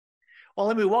Well,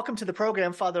 let me welcome to the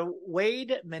program Father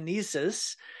Wade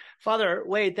Menezes. Father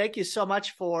Wade, thank you so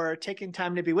much for taking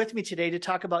time to be with me today to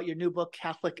talk about your new book,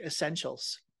 Catholic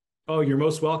Essentials. Oh, you're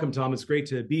most welcome, Tom. It's great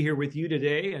to be here with you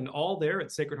today and all there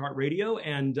at Sacred Heart Radio.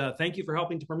 And thank you for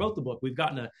helping to promote the book. We've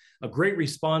gotten a great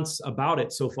response about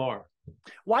it so far.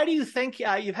 Why do you think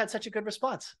you've had such a good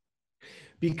response?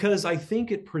 Because I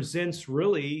think it presents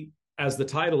really, as the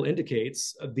title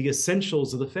indicates, the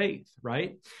essentials of the faith,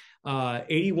 right?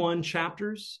 81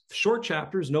 chapters, short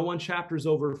chapters. No one chapter is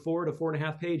over 4 to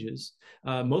 4.5 pages.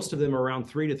 Most of them are around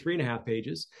 3 to 3.5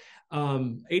 pages.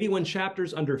 81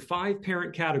 chapters under 5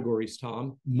 parent categories,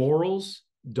 Tom: morals,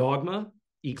 dogma,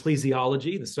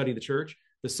 ecclesiology, the study of the church,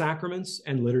 the sacraments,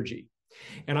 and liturgy.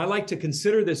 And I like to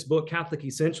consider this book, Catholic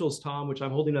Essentials, Tom, which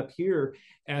I'm holding up here,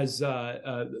 as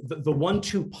the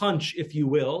 1-2 punch, if you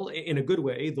will, in a good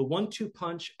way, the 1-2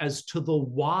 punch as to the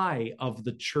why of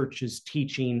the church's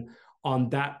teaching on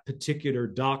that particular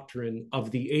doctrine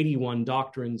of the 81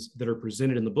 doctrines that are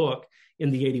presented in the book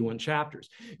in the 81 chapters.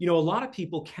 You know, a lot of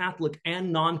people, Catholic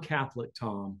and non-Catholic,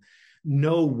 Tom,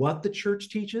 know what the church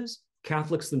teaches,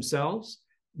 Catholics themselves,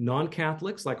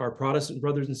 non-Catholics, like our Protestant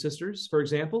brothers and sisters, for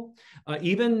example,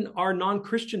 even our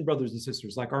non-Christian brothers and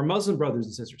sisters, like our Muslim brothers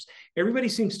and sisters. Everybody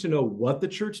seems to know what the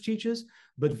church teaches,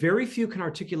 but very few can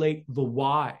articulate the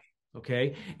why,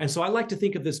 okay? And so I like to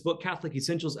think of this book, Catholic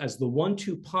Essentials, as the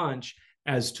 1-2 punch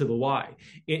as to the why.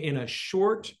 In a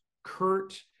short,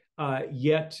 curt,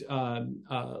 yet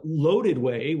loaded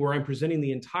way, where I'm presenting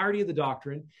the entirety of the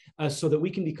doctrine so that we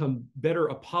can become better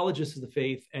apologists of the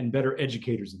faith and better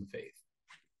educators of the faith.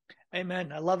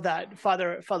 Amen. I love that,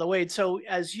 Father Wade. So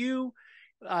as you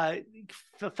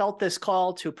felt this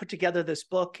call to put together this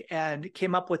book and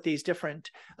came up with these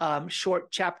different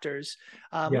short chapters,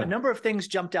 a number of things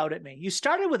jumped out at me. You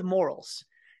started with morals,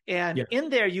 and in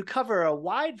there you cover a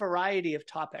wide variety of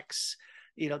topics.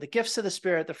 You know, the gifts of the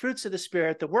Spirit, the fruits of the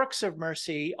Spirit, the works of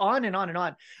mercy, on and on and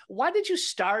on. Why did you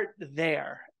start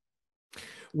there?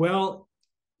 Well,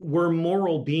 we're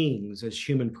moral beings as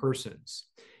human persons.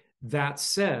 That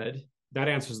said, that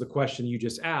answers the question you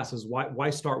just asked: is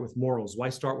why start with morals? Why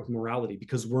start with morality?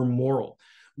 Because we're moral.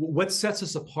 What sets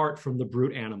us apart from the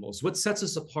brute animals? What sets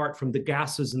us apart from the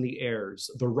gases and the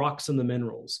airs, the rocks and the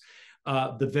minerals,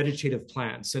 the vegetative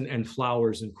plants and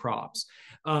flowers and crops?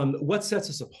 What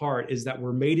sets us apart is that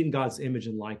we're made in God's image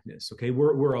and likeness, okay?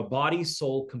 We're a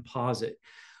body-soul composite.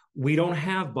 We don't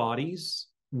have bodies.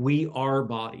 We are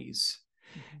bodies.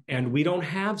 And we don't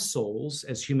have souls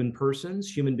as human persons,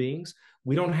 human beings.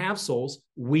 We don't have souls.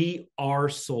 We are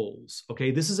souls.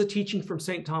 Okay. This is a teaching from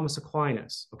St. Thomas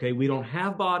Aquinas. Okay. We don't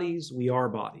have bodies. We are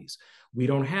bodies. We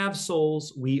don't have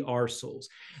souls. We are souls.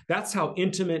 That's how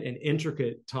intimate and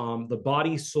intricate, Tom, the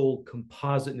body soul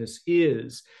compositeness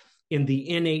is in the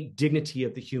innate dignity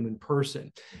of the human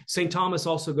person. St. Thomas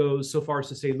also goes so far as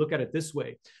to say, look at it this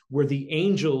way: where the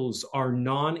angels are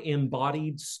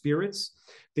non-embodied spirits,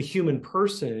 the human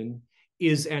person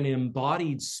is an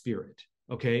embodied spirit,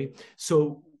 okay?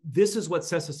 So this is what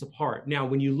sets us apart. Now,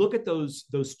 when you look at those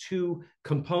two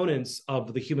components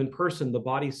of the human person, the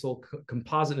body-soul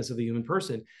compositeness of the human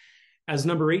person, as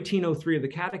number 1803 of the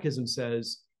Catechism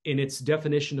says in its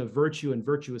definition of virtue and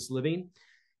virtuous living,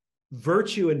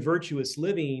 virtue and virtuous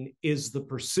living is the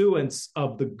pursuance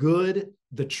of the good,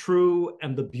 the true,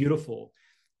 and the beautiful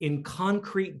in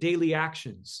concrete daily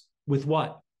actions. With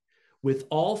what? With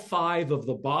all 5 of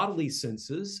the bodily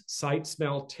senses: sight,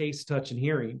 smell, taste, touch, and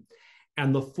hearing,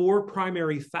 and the 4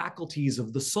 primary faculties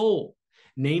of the soul,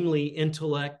 namely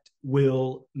intellect,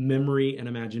 will, memory, and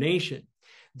imagination.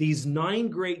 These 9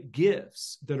 great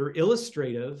gifts that are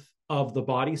illustrative of the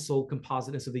body-soul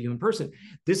compositeness of the human person.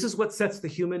 This is what sets the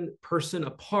human person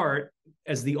apart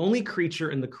as the only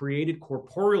creature in the created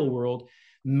corporeal world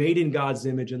made in God's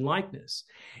image and likeness.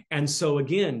 And so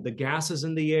again, the gases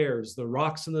and the airs, the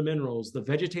rocks and the minerals, the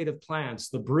vegetative plants,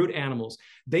 the brute animals,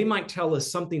 they might tell us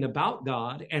something about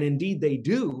God, and indeed they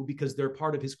do, because they're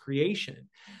part of his creation.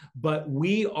 But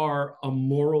we are a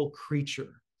moral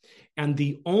creature, and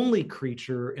the only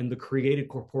creature in the created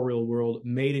corporeal world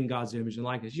made in God's image and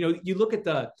likeness. You know, you look at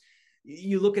the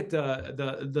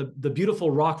beautiful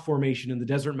rock formation in the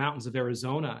desert mountains of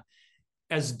Arizona.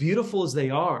 As beautiful as they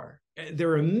are,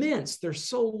 they're immense. They're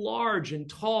so large and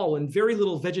tall and very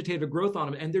little vegetative growth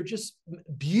on them. And they're just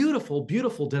beautiful,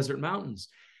 beautiful desert mountains.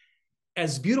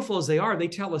 As beautiful as they are, they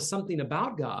tell us something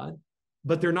about God,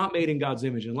 but they're not made in God's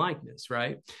image and likeness,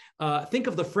 right? Think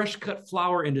of the fresh cut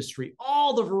flower industry,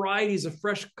 all the varieties of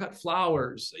fresh cut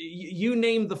flowers. You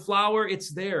name the flower,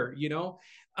 it's there, you know?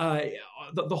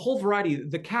 the whole variety,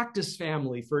 the cactus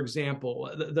family, for example,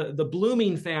 the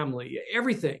blooming family,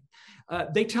 everything.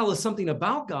 They tell us something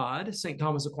about God, St.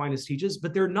 Thomas Aquinas teaches,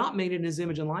 but they're not made in his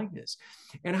image and likeness.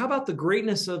 And how about the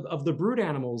greatness of the brood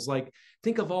animals? Like,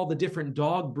 think of all the different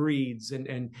dog breeds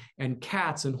and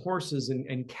cats and horses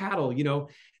and cattle. You know,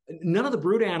 none of the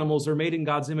brood animals are made in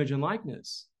God's image and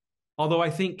likeness. Although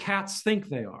I think cats think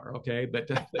they are, okay, but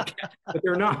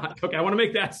they're not. Okay, I want to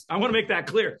make that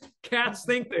clear. Cats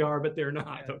think they are, but they're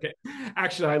not. Okay,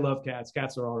 actually, I love cats.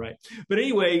 Cats are all right. But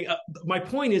anyway, my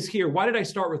point is here. Why did I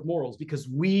start with morals? Because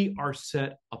we are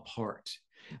set apart.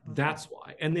 That's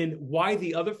why. And then why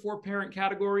the other 4 parent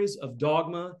categories of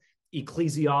dogma,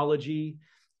 ecclesiology,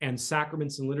 and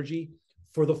sacraments and liturgy?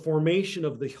 For the formation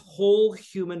of the whole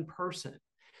human person.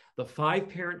 The 5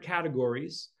 parent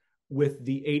categories with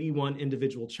the 81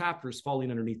 individual chapters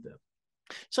falling underneath them.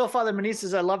 So, Father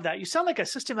Menezes, I love that. You sound like a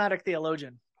systematic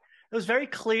theologian. It was very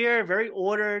clear, very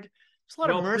ordered. There's a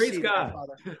lot of mercy there,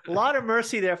 Father. A lot of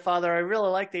mercy there, Father. I really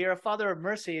like that you're a father of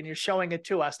mercy and you're showing it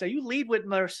to us. Now, you lead with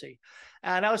mercy.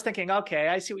 And I was thinking, okay,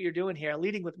 I see what you're doing here,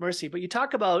 leading with mercy. But you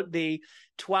talk about the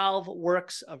 12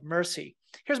 works of mercy.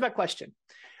 Here's my question.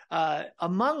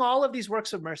 Among all of these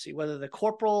works of mercy, whether the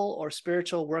corporal or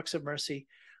spiritual works of mercy,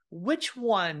 which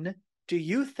one do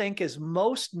you think is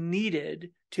most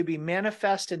needed to be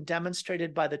manifest and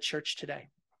demonstrated by the church today?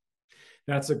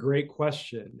 That's a great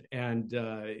question. And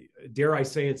dare I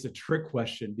say it's a trick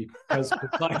question, because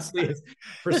precisely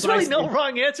there's really no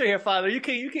wrong answer here, Father. You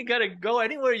can kind of go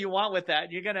anywhere you want with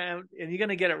that. You're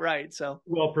gonna get it right. So,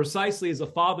 well, precisely as a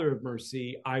father of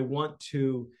mercy, I want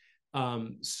to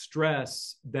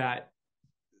stress that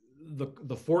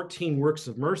the 14 works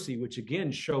of mercy, which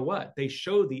again show what? They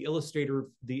show the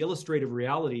illustrative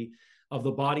reality of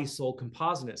the body soul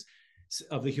compositeness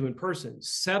of the human person.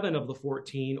 7 of the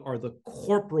 14 are the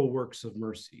corporal works of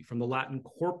mercy, from the Latin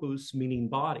corpus, meaning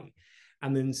body.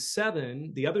 And then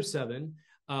the other 7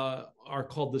 are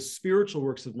called the spiritual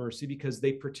works of mercy because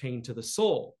they pertain to the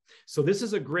soul. So this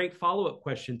is a great follow-up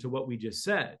question to what we just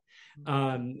said.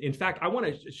 In fact, I want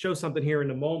to show something here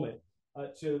in a moment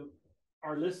to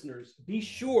our listeners. Be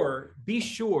sure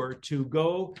to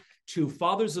go to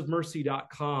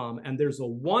fathersofmercy.com, and there's a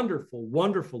wonderful,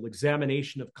 wonderful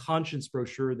examination of conscience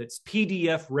brochure that's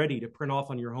PDF ready to print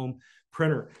off on your home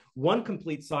printer. One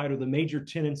complete side are the major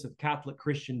tenets of Catholic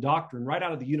Christian doctrine, right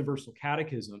out of the Universal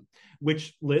Catechism,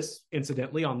 which lists,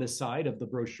 incidentally, on this side of the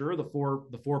brochure, the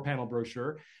four panel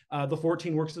brochure, the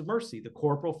 14 works of mercy, the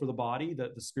corporal for the body,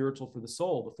 the spiritual for the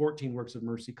soul, the 14 works of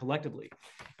mercy collectively.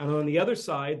 And on the other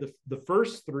side, the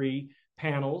first 3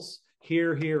 panels,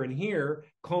 here, and here,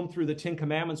 comb through the 10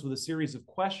 Commandments with a series of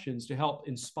questions to help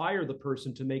inspire the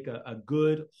person to make a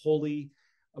good, holy,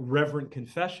 reverent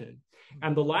confession.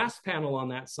 And the last panel on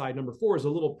that side, number 4, is a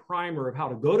little primer of how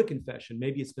to go to confession.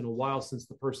 Maybe it's been a while since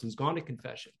the person's gone to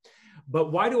confession.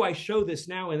 But why do I show this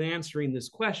now in answering this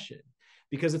question?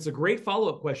 Because it's a great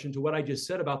follow-up question to what I just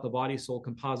said about the body-soul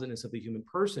compositeness of the human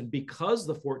person, because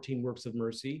the 14 works of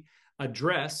mercy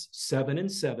address 7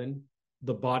 and 7,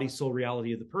 the body-soul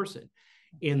reality of the person.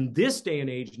 In this day and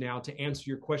age now, to answer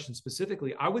your question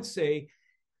specifically, I would say,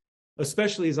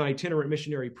 especially as an itinerant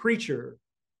missionary preacher,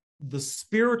 the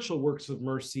spiritual works of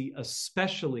mercy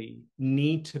especially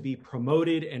need to be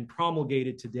promoted and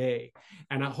promulgated today.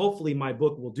 And hopefully my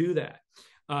book will do that.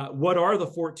 What are the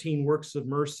 14 works of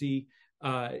mercy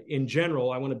in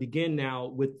general? I want to begin now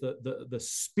with the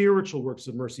spiritual works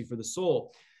of mercy for the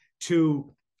soul.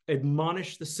 To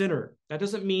admonish the sinner. That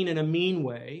doesn't mean in a mean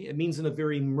way. It means in a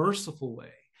very merciful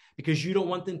way, because you don't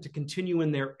want them to continue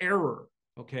in their error,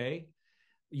 okay?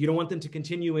 You don't want them to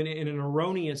continue in an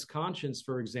erroneous conscience,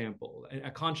 for example,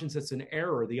 a conscience that's in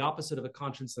error, the opposite of a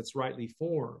conscience that's rightly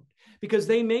formed, because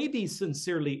they may be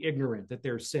sincerely ignorant that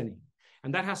they're sinning,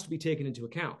 and that has to be taken into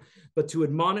account. But to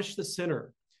admonish the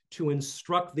sinner, to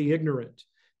instruct the ignorant,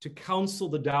 to counsel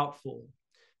the doubtful,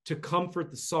 to comfort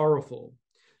the sorrowful,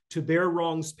 to bear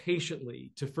wrongs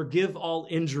patiently, to forgive all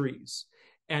injuries,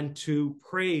 and to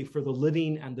pray for the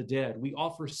living and the dead. We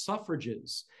offer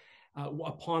suffrages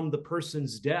upon the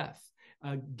person's death,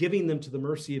 giving them to the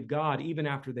mercy of God even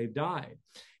after they've died.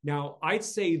 Now, I'd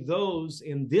say those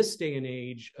in this day and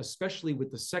age, especially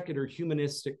with the secular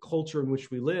humanistic culture in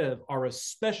which we live, are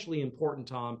especially important,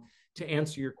 Tom, to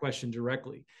answer your question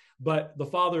directly. But the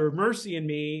Father of Mercy in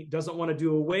me doesn't want to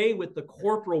do away with the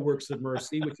corporal works of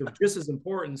mercy, which are just as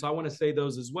important. So I want to say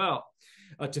those as well.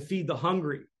 To feed the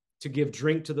hungry, to give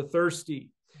drink to the thirsty,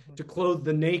 to clothe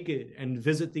the naked and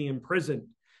visit the imprisoned,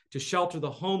 to shelter the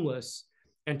homeless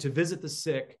and to visit the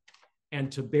sick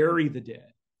and to bury the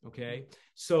dead. Okay.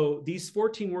 So these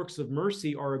 14 works of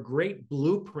mercy are a great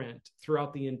blueprint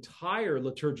throughout the entire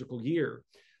liturgical year,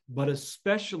 but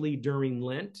especially during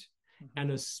Lent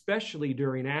and especially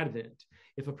during Advent.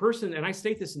 If a person, and I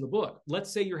state this in the book,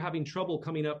 let's say you're having trouble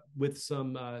coming up with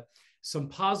some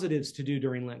positives to do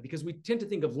during Lent, because we tend to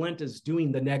think of Lent as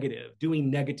doing the negative, doing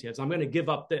negatives. I'm going to give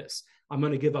up this. I'm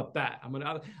going to give up that.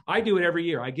 I do it every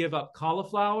year. I give up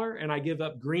cauliflower and I give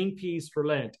up green peas for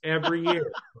Lent every year.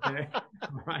 Okay.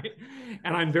 All right.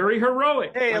 And I'm very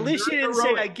heroic. Hey, at least you didn't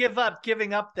say I give up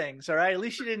giving up things. All right. At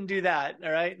least you didn't do that.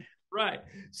 All right. Right.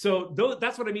 So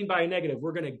that's what I mean by a negative.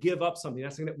 We're going to give up something.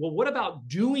 Well, what about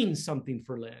doing something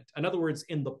for Lent? In other words,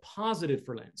 in the positive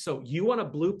for Lent. So you want a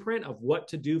blueprint of what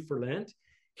to do for Lent?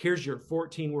 Here's your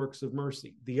 14 works of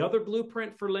mercy. The other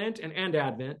blueprint for Lent and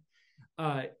Advent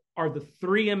are the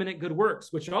 3 eminent good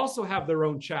works, which also have their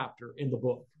own chapter in the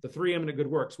book. The 3 eminent good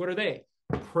works. What are they?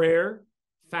 Prayer,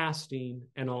 fasting,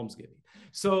 and almsgiving.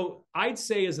 So I'd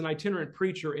say, as an itinerant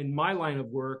preacher in my line of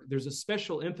work, there's a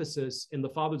special emphasis in the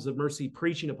Fathers of Mercy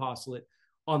preaching apostolate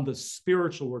on the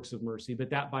spiritual works of mercy, but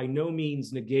that by no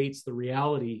means negates the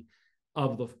reality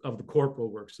of the corporal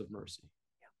works of mercy.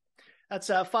 That's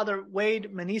Father Wade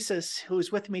Menezes,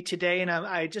 who's with me today. And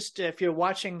I just, if you're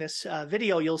watching this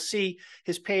video, you'll see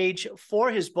his page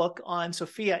for his book on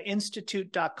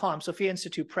SophiaInstitute.com. Sophia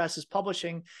Institute Press is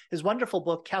publishing his wonderful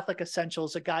book, Catholic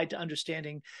Essentials, A Guide to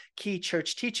Understanding Key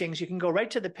Church Teachings. You can go right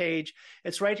to the page.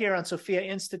 It's right here on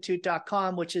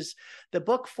SophiaInstitute.com, which is the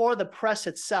book for the press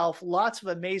itself. Lots of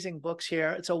amazing books here.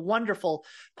 It's a wonderful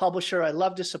publisher. I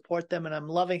love to support them, and I'm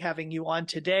loving having you on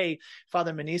today,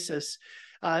 Father Menezes.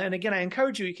 And again, I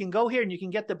encourage you, you can go here and you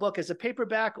can get the book as a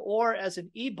paperback or as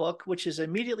an ebook, which is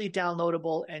immediately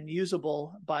downloadable and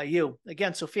usable by you.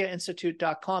 Again,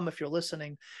 SophiaInstitute.com if you're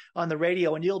listening on the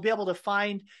radio, and you'll be able to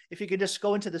find, if you can just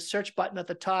go into the search button at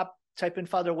the top, type in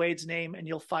Father Wade's name, and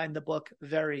you'll find the book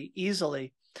very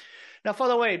easily. Now,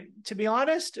 Father Wade, to be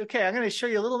honest, okay, I'm going to show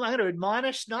you I'm going to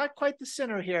admonish, not quite the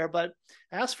sinner here, but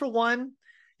ask for 1.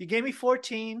 You gave me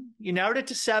 14. You narrowed it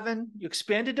to 7. You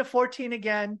expanded to 14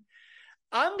 again.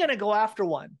 I'm going to go after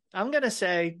 1. I'm going to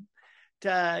say,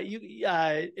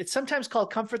 it's sometimes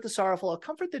called comfort the sorrowful or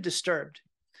comfort the disturbed.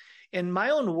 In my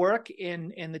own work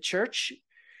in the church,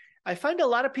 I find a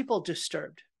lot of people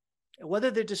disturbed, whether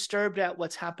they're disturbed at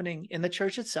what's happening in the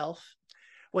church itself,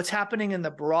 what's happening in the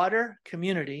broader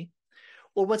community,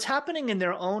 or what's happening in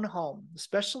their own home,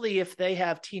 especially if they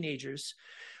have teenagers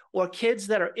or kids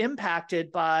that are impacted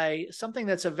by something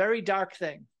that's a very dark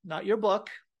thing, not your book,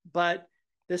 but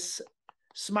this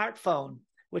smartphone,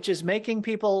 which is making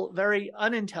people very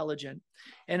unintelligent,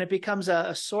 and it becomes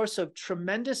a source of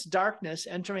tremendous darkness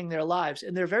entering their lives,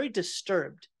 and they're very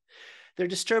disturbed. They're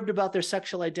disturbed about their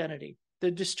sexual identity.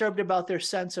 They're disturbed about their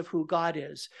sense of who God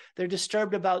is. They're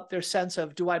disturbed about their sense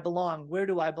of, do I belong? Where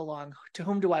do I belong? To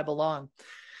whom do I belong?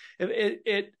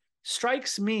 It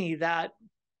strikes me that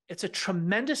it's a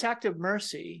tremendous act of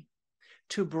mercy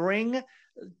to bring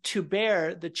to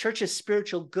bear the church's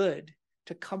spiritual good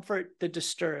to comfort the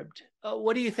disturbed.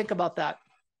 What do you think about that?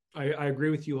 I agree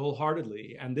with you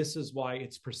wholeheartedly. And this is why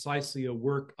it's precisely a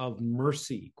work of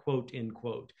mercy, quote, end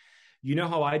quote. You know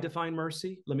how I define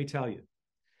mercy? Let me tell you.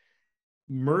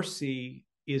 Mercy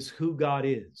is who God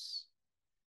is.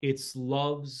 It's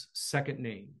love's second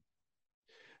name.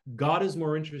 God is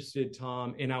more interested,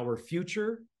 Tom, in our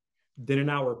future than in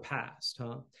our past.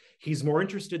 He's more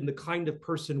interested in the kind of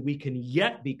person we can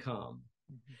yet become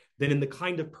than in the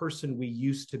kind of person we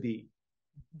used to be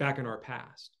back in our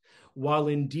past. While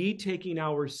indeed taking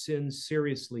our sins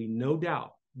seriously, no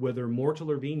doubt, whether mortal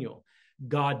or venial,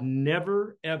 God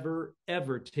never, ever,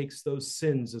 ever takes those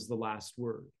sins as the last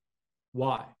word.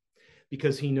 Why?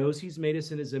 Because he knows he's made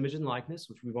us in his image and likeness,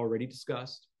 which we've already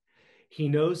discussed. He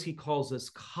knows he calls us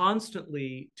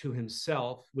constantly to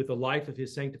himself with the life of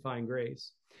his sanctifying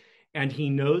grace. And he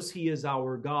knows he is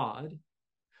our God,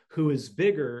 who is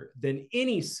bigger than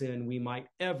any sin we might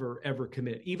ever, ever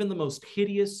commit. Even the most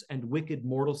hideous and wicked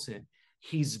mortal sin,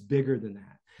 he's bigger than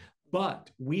that. But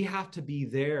we have to be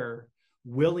there,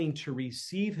 willing to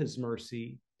receive his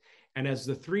mercy. And as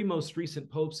the 3 most recent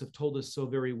popes have told us so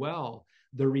very well,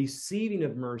 the receiving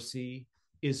of mercy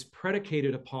is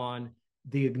predicated upon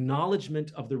the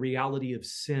acknowledgement of the reality of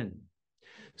sin.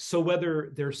 So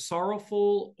whether they're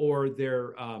sorrowful or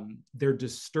they're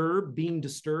disturbed, being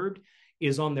disturbed,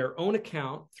 is on their own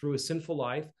account through a sinful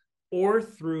life, or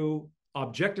through,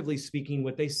 objectively speaking,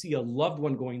 what they see a loved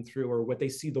one going through or what they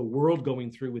see the world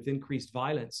going through with increased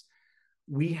violence.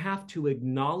 We have to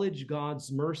acknowledge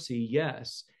God's mercy,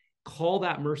 yes, call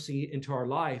that mercy into our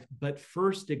life, but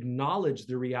first acknowledge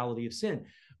the reality of sin.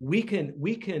 We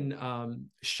can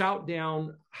shout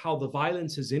down how the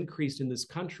violence has increased in this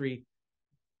country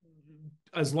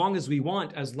as long as we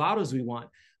want, as loud as we want.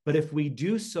 But if we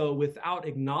do so without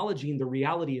acknowledging the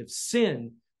reality of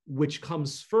sin, which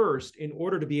comes first in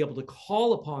order to be able to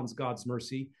call upon God's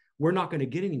mercy, we're not going to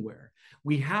get anywhere.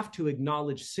 We have to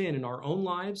acknowledge sin in our own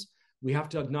lives. We have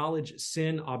to acknowledge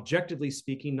sin, objectively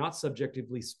speaking, not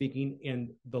subjectively speaking,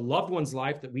 in the loved one's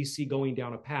life that we see going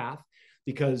down a path,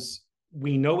 because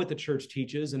we know what the church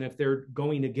teaches. And if they're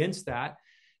going against that,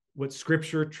 what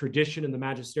scripture, tradition, and the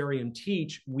magisterium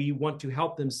teach, we want to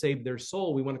help them save their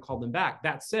soul. We want to call them back.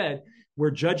 That said,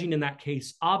 we're judging in that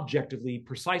case objectively,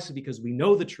 precisely because we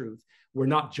know the truth. We're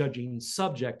not judging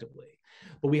subjectively.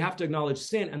 But we have to acknowledge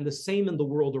sin, and the same in the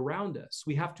world around us.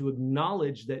 We have to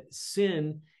acknowledge that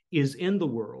sin is in the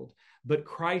world, but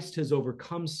Christ has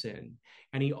overcome sin,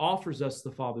 and he offers us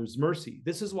the Father's mercy.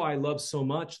 This is why I love so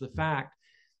much the fact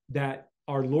that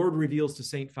our Lord reveals to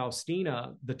Saint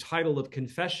Faustina the title of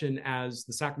confession as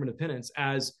the sacrament of penance,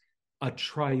 as a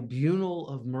tribunal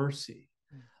of mercy.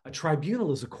 A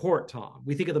tribunal is a court, Tom.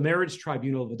 We think of the marriage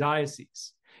tribunal of a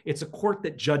diocese. It's a court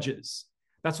that judges.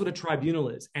 That's what a tribunal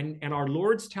is. And our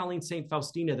Lord's telling Saint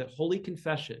Faustina that Holy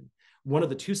Confession, one of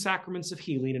the 2 sacraments of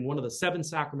healing and one of the 7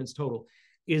 sacraments total,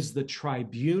 is the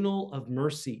tribunal of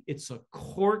mercy. It's a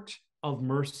court of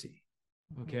mercy.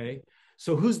 Okay?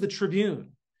 So who's the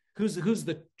tribune? Who's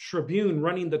the tribune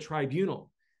running the tribunal?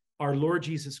 Our Lord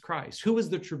Jesus Christ. Who was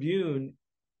the tribune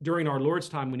during our Lord's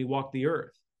time when he walked the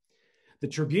earth? The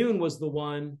tribune was the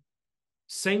one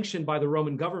sanctioned by the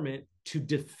Roman government to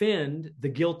defend the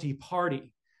guilty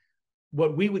party.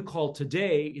 What we would call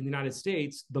today in the United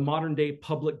States, the modern day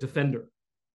public defender,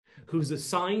 who's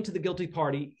assigned to the guilty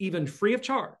party, even free of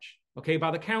charge, okay,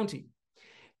 by the county,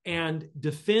 and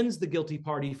defends the guilty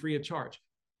party free of charge.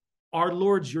 Our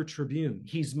Lord's your tribune.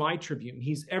 He's my tribune.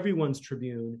 He's everyone's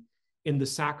tribune in the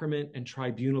sacrament and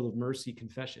tribunal of mercy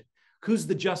confession. Who's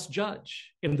the just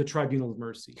judge in the tribunal of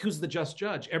mercy? Who's the just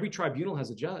judge? Every tribunal has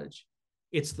a judge.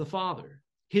 It's the Father,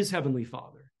 his heavenly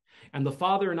Father. And the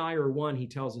Father and I are one, he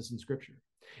tells us in Scripture.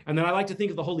 And then I like to think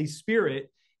of the Holy Spirit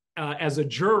as a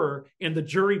juror in the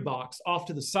jury box off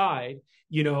to the side,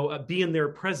 being there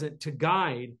present to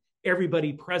guide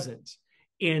everybody present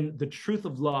in the truth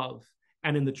of love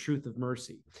and in the truth of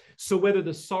mercy. So whether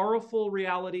the sorrowful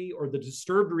reality or the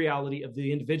disturbed reality of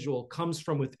the individual comes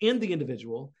from within the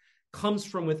individual, comes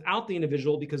from without the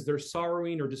individual because they're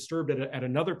sorrowing or disturbed at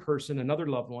another person, another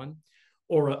loved one,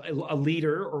 or a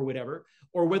leader or whatever,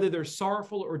 or whether they're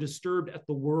sorrowful or disturbed at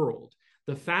the world.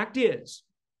 The fact is,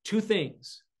 2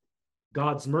 things: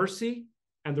 God's mercy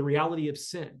and the reality of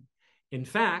sin. In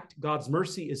fact, God's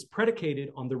mercy is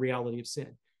predicated on the reality of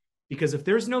sin. Because if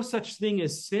there's no such thing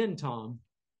as sin, Tom,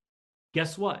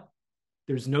 guess what?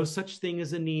 There's no such thing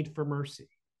as a need for mercy.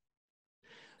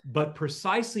 But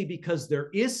precisely because there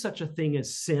is such a thing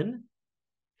as sin,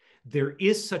 there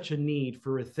is such a need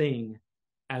for a thing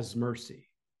as mercy.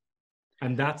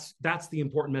 And that's the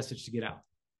important message to get out.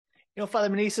 Father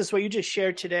Menezes, what you just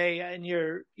shared today, and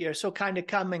you're so kind to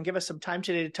come and give us some time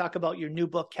today to talk about your new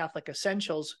book, Catholic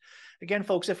Essentials. Again,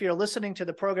 folks, if you're listening to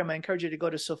the program, I encourage you to go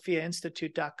to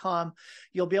sophiainstitute.com.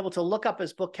 You'll be able to look up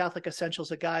his book, Catholic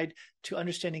Essentials, a guide to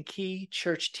understanding key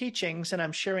church teachings. And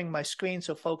I'm sharing my screen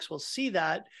so folks will see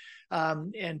that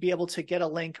and be able to get a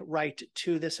link right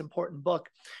to this important book.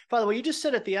 Father, what you just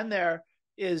said at the end there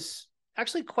is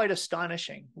actually quite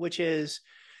astonishing, which is,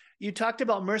 you talked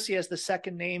about mercy as the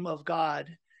second name of God,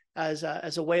 as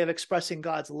a way of expressing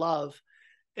God's love.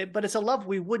 But it's a love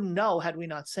we wouldn't know had we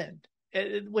not sinned,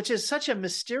 which is such a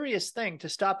mysterious thing to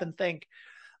stop and think.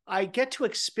 I get to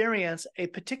experience a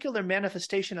particular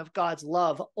manifestation of God's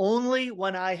love only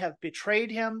when I have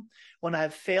betrayed him, when I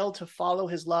have failed to follow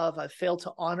his love, I've failed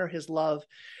to honor his love.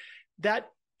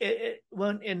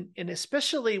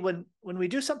 Especially when we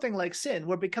do something like sin,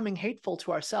 we're becoming hateful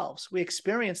to ourselves. We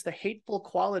experience the hateful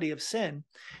quality of sin.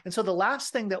 And so the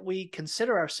last thing that we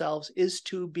consider ourselves is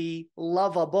to be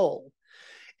lovable.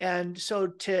 And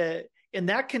so in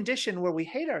that condition where we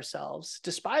hate ourselves,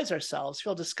 despise ourselves,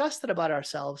 feel disgusted about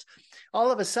ourselves, all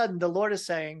of a sudden the Lord is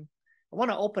saying, I want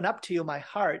to open up to you my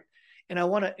heart, and I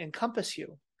want to encompass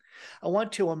you. I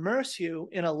want to immerse you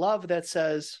in a love that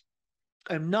says,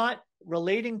 I'm not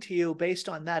relating to you based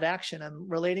on that action. I'm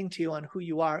relating to you on who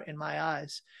you are in my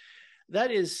eyes. That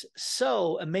is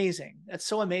so amazing. That's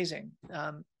so amazing.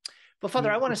 But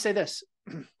Father, I want to say this.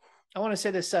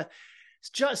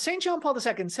 St. John Paul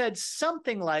II said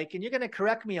something like, and you're going to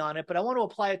correct me on it, but I want to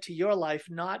apply it to your life,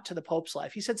 not to the Pope's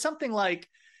life. He said something like,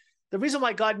 the reason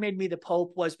why God made me the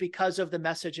Pope was because of the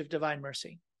message of divine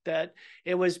mercy, that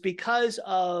it was because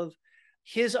of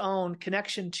his own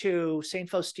connection to St.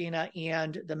 Faustina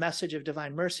and the message of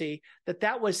divine mercy,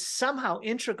 that was somehow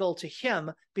integral to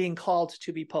him being called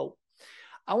to be Pope.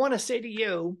 I want to say to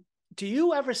you, do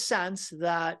you ever sense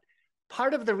that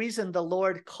part of the reason the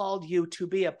Lord called you to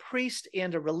be a priest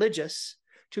and a religious,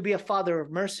 to be a father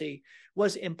of mercy,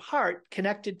 was in part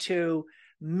connected to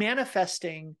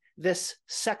manifesting this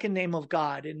second name of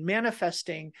God and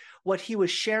manifesting what he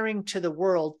was sharing to the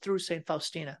world through St.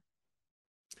 Faustina?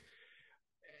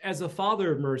 As a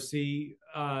father of mercy,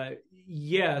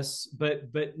 yes, but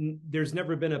there's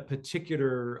never been a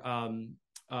particular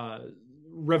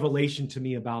revelation to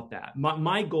me about that.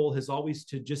 My goal has always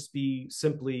to just be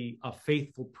simply a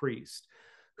faithful priest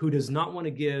who does not want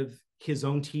to give his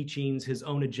own teachings, his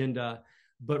own agenda,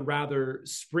 but rather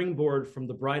springboard from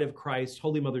the bride of Christ,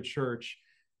 Holy Mother Church,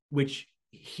 which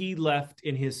he left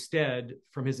in his stead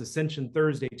from his Ascension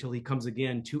Thursday till he comes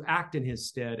again, to act in his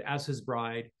stead as his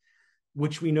bride,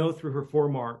 which we know through her four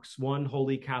marks: one,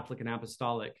 holy, Catholic, and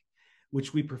apostolic,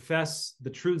 which we profess the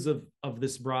truths of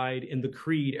this bride in the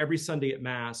creed every Sunday at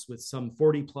Mass with some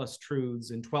 40 plus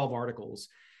truths and 12 articles.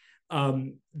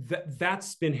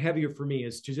 That's been heavier for me,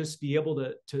 is to just be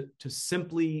able to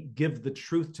simply give the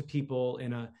truth to people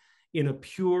in a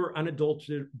pure,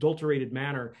 unadulterated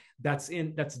manner that's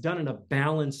done in a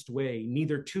balanced way,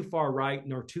 neither too far right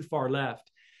nor too far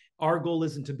left. Our goal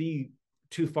isn't to be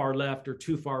too far left or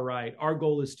too far right. Our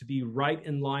goal is to be right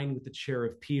in line with the chair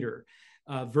of Peter.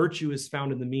 Virtue is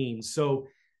found in the means. So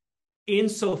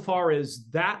insofar as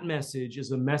that message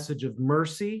is a message of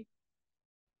mercy,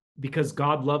 because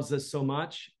God loves us so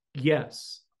much,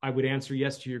 yes, I would answer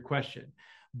yes to your question.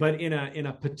 But in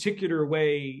a particular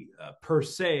way, per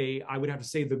se, I would have to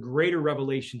say the greater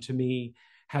revelation to me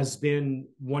has been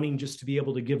wanting just to be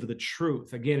able to give the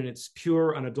truth, again, in its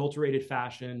pure, unadulterated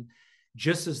fashion,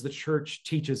 just as the church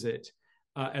teaches it,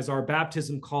 as our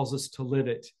baptism calls us to live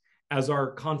it, as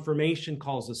our confirmation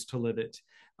calls us to live it,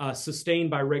 sustained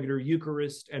by regular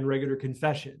Eucharist and regular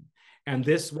confession. And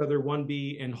this, whether one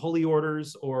be in holy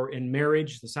orders or in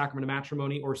marriage, the sacrament of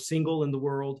matrimony, or single in the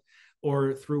world,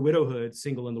 or through widowhood,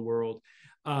 single in the world,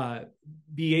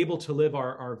 be able to live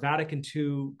our Vatican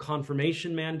II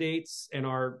confirmation mandates and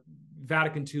our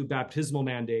Vatican II baptismal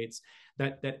mandates,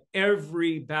 that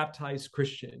every baptized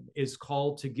Christian is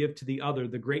called to give to the other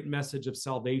the great message of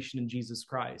salvation in Jesus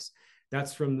Christ.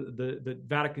 That's from the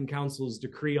Vatican Council's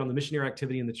decree on the missionary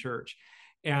activity in the church.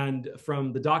 And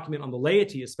from the document on the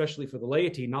laity, especially for the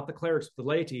laity, not the clerics, but the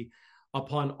laity,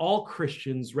 upon all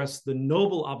Christians rests the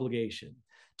noble obligation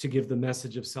to give the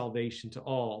message of salvation to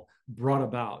all, brought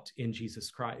about in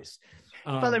Jesus Christ.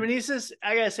 Father Menezes,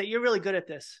 I gotta say, you're really good at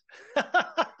this.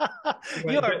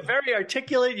 You are very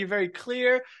articulate. You're very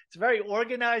clear. It's very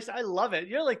organized. I love it.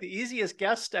 You're like the easiest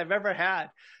guest I've ever had.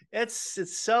 This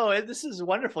is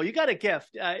wonderful. You got a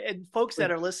gift. And folks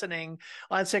that are listening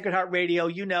on Sacred Heart Radio,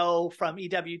 you know, from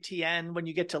EWTN, when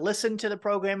you get to listen to the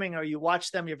programming or you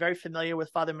watch them, you're very familiar with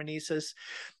Father Menezes.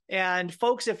 And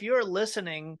folks, if you're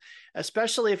listening,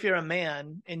 especially if you're a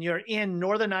man and you're in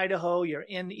Northern Idaho, you're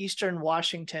in Eastern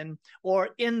Washington, or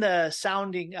in the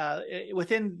sounding,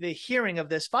 within the hearing of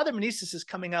this, Father Menezes is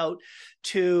coming out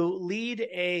to lead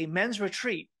a men's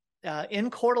retreat in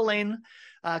Coeur d'Alene,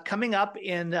 coming up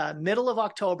in middle of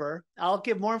October. I'll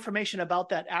give more information about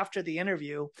that after the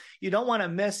interview. You don't want to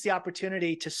miss the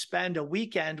opportunity to spend a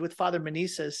weekend with Father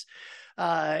Menezes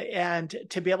and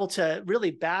to be able to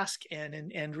really bask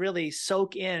in and really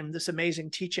soak in this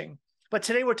amazing teaching. But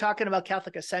today we're talking about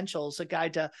Catholic Essentials, a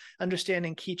guide to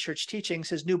understanding key church teachings,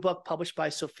 his new book published by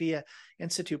Sophia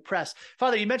Institute Press.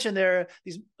 Father, you mentioned there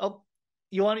these. Oh,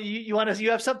 you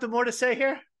have something more to say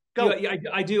here? Go. Yeah,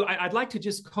 I do. I'd like to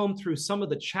just comb through some of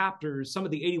the chapters, some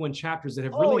of the 81 chapters that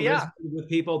have really resonated with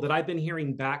people that I've been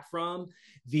hearing back from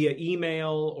via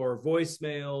email or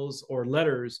voicemails or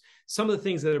letters. Some of the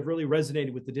things that have really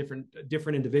resonated with the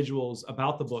different individuals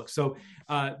about the book. So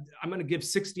I'm going to give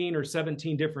 16 or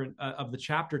 17 different of the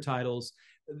chapter titles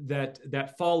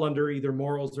that fall under either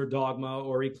morals or dogma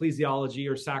or ecclesiology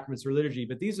or sacraments or liturgy.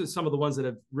 But these are some of the ones that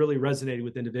have really resonated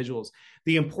with individuals.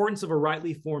 The importance of a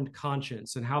rightly formed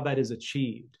conscience and how that is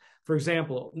achieved. For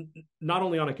example, not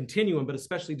only on a continuum, but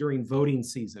especially during voting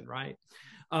season, right?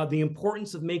 The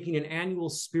importance of making an annual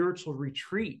spiritual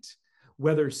retreat,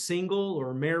 whether single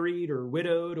or married or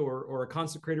widowed or a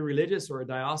consecrated religious or a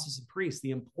diocesan priest,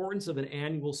 the importance of an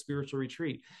annual spiritual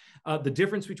retreat. The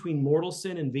difference between mortal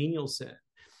sin and venial sin.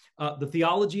 The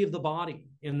theology of the body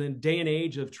in the day and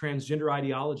age of transgender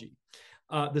ideology,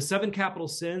 the 7 capital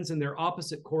sins and their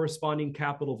opposite corresponding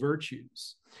capital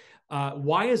virtues,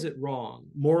 Why is it wrong,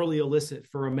 morally illicit,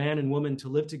 for a man and woman to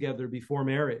live together before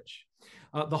marriage?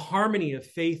 The harmony of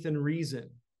faith and reason,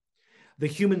 the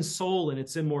human soul and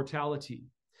its immortality,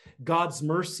 God's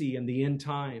mercy and the end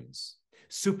times,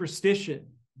 superstition,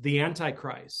 the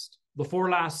antichrist, the four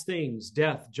last things,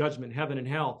 death, judgment, heaven, and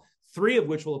hell, three of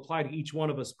which will apply to each one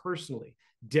of us personally: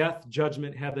 death,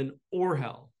 judgment, heaven, or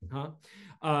hell.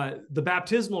 The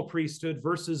baptismal priesthood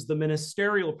versus the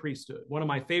ministerial priesthood, one of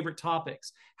my favorite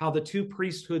topics, how the two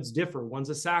priesthoods differ. One's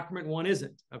a sacrament, one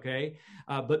isn't, okay?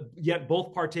 But yet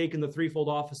both partake in the threefold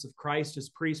office of Christ as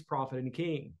priest, prophet, and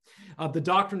king. The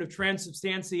doctrine of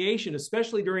transubstantiation,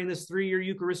 especially during this 3-year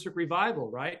Eucharistic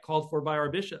revival, right, called for by our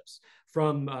bishops,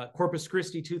 from Corpus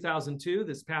Christi 2002,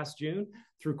 this past June,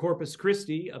 through Corpus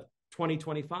Christi of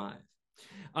 2025.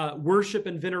 Worship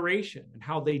and veneration and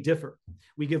how they differ.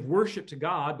 We give worship to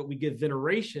God, but we give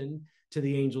veneration to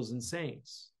the angels and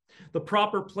saints. The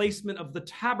proper placement of the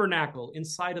tabernacle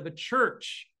inside of a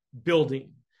church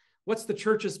building. What's the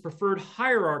church's preferred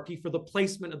hierarchy for the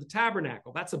placement of the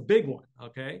tabernacle? That's a big one,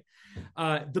 okay?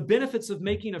 The benefits of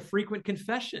making a frequent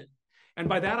confession. And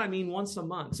by that, I mean once a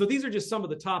month. So these are just some of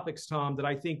the topics, Tom, that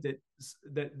I think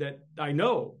that I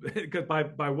know because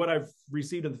by what I've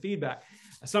received in the feedback,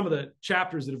 some of the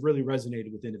chapters that have really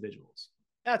resonated with individuals.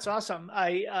 That's awesome.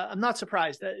 I'm not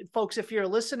surprised. Folks, if you're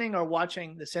listening or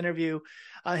watching this interview,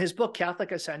 his book,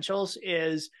 Catholic Essentials,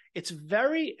 it's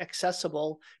very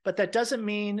accessible, but that doesn't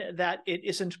mean that it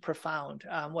isn't profound.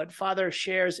 What Father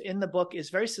shares in the book is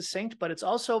very succinct, but it's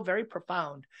also very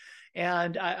profound.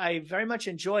 And I very much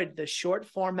enjoyed the short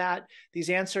format.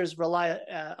 These answers rely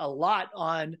a lot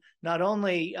on not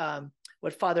only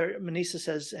what Father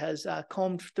Menezes has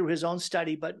combed through his own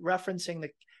study, but referencing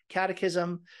the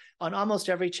Catechism on almost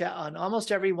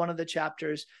every one of the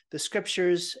chapters, the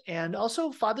scriptures, and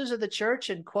also fathers of the church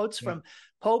and quotes from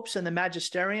popes and the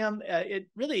magisterium. It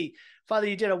really, Father,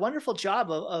 you did a wonderful job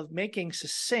of making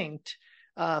succinct,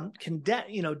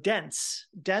 dense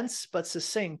but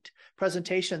succinct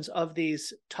presentations of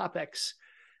these topics.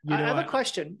 I have a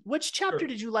question. Which chapter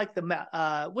did you like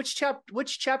which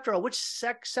chapter or which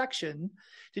section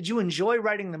did you enjoy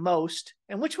writing the most,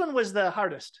 and which one was the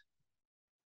hardest?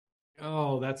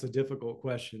 Oh, that's a difficult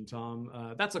question, Tom.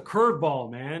 That's a curveball,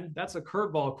 man. That's a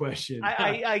curveball question.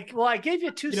 I gave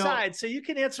you two sides, so you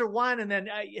can answer one, and then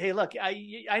hey, look,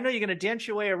 I know you're going to dance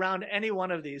your way around any one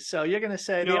of these, so you're going to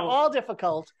say they're all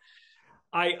difficult.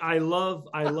 I love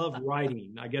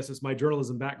writing. I guess it's my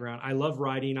journalism background. I love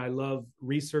writing. I love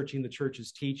researching the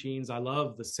church's teachings. I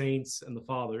love the saints and the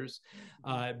fathers.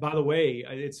 By the way,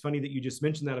 it's funny that you just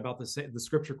mentioned that about the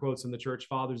scripture quotes in the church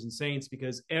fathers and saints,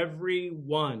 because every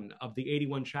one of the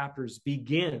 81 chapters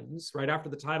begins right after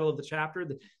the title of the chapter,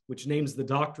 which names the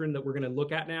doctrine that we're going to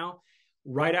look at now.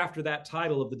 Right after that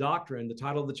title of the doctrine, the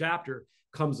title of the chapter,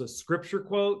 comes a scripture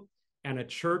quote and a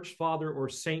church father or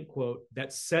saint quote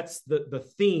that sets the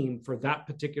theme for that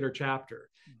particular chapter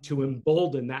to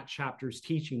embolden that chapter's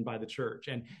teaching by the church.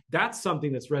 And that's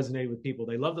something that's resonated with people.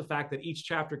 They love the fact that each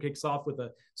chapter kicks off with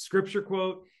a scripture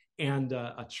quote and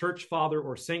a church father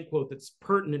or saint quote that's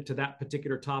pertinent to that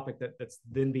particular topic that's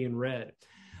then being read.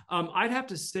 I'd have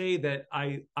to say that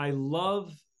I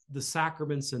love the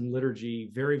sacraments and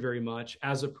liturgy very, very much.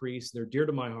 As a priest, they're dear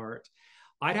to my heart.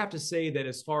 I'd have to say that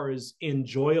as far as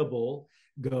enjoyable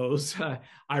goes,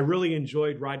 I really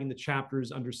enjoyed writing the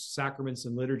chapters under sacraments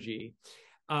and liturgy.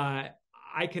 I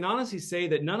can honestly say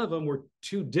that none of them were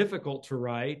too difficult to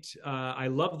write. I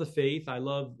love the faith. I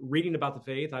love reading about the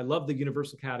faith. I love the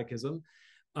Universal Catechism.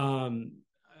 I'm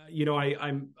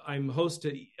host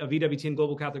of EWTN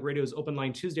Global Catholic Radio's Open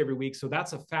Line Tuesday every week. So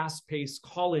that's a fast-paced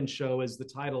call-in show, as the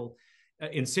title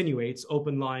insinuates,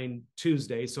 Open Line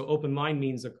Tuesday. So Open Line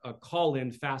means a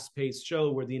call-in, fast-paced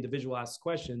show where the individual asks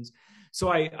questions. So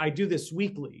I do this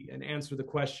weekly and answer the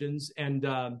questions. And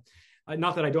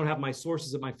not that I don't have my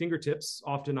sources at my fingertips.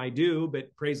 Often I do,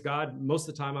 but praise God, most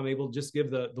of the time I'm able to just give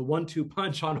the 1-2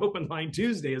 punch on Open Line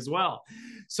Tuesday as well.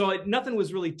 So nothing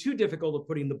was really too difficult of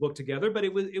putting the book together, but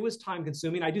it was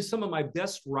time-consuming. I do some of my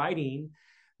best writing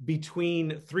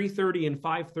between 3:30 and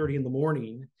 5:30 in the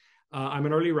morning. I'm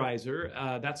an early riser.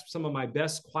 That's some of my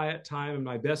best quiet time and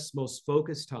my best, most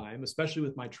focused time, especially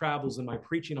with my travels and my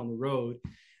preaching on the road.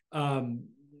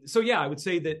 So yeah, I would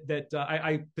say that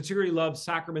I particularly love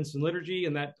sacraments and liturgy,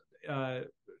 and that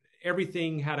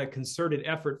everything had a concerted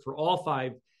effort for all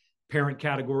 5 parent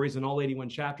categories and all 81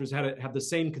 chapters had the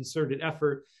same concerted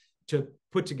effort to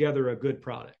put together a good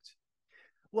product.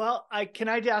 Well, can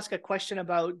I ask a question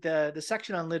about the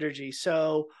section on liturgy?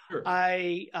 So Sure.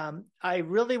 I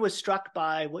really was struck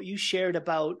by what you shared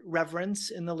about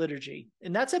reverence in the liturgy,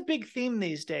 and that's a big theme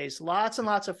these days. Lots and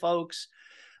lots of folks,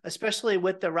 especially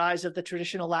with the rise of the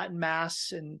traditional Latin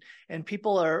Mass, and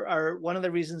people are one of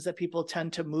the reasons that people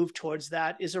tend to move towards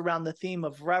that is around the theme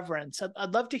of reverence.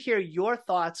 I'd love to hear your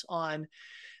thoughts on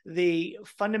the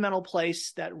fundamental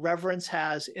place that reverence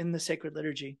has in the sacred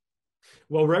liturgy.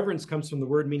 Well, reverence comes from the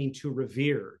word meaning to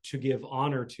revere, to give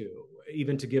honor to,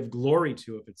 even to give glory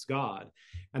to if it's God.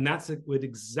 And that's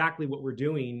exactly what we're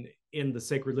doing in the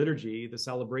sacred liturgy, the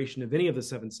celebration of any of the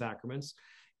seven sacraments,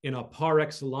 in a par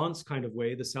excellence kind of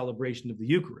way, the celebration of the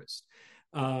Eucharist.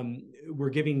 We're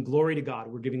giving glory to God.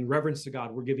 We're giving reverence to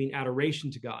God. We're giving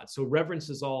adoration to God. So reverence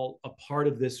is all a part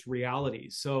of this reality.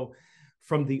 So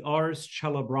from the ars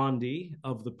celebrandi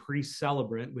of the priest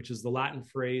celebrant, which is the Latin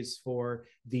phrase for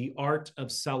the art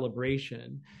of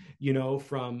celebration,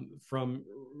 from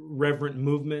reverent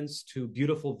movements to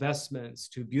beautiful vestments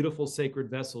to beautiful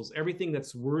sacred vessels, everything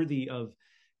that's worthy of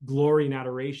glory and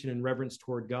adoration and reverence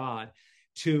toward God,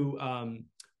 to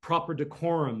proper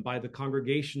decorum by the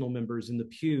congregational members in the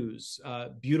pews,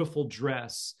 beautiful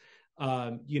dress,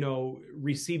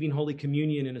 receiving Holy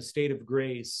Communion in a state of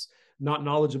grace, not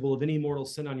knowledgeable of any mortal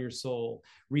sin on your soul,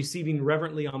 receiving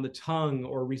reverently on the tongue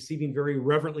or receiving very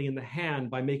reverently in the hand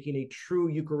by making a true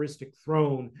Eucharistic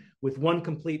throne with one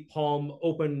complete palm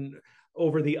open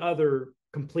over the other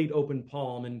complete open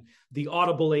palm, and the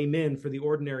audible amen for the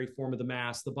ordinary form of the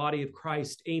Mass, the body of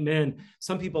Christ, amen.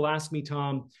 Some people ask me,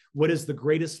 Tom, what is the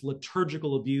greatest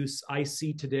liturgical abuse I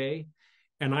see today?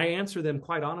 And I answer them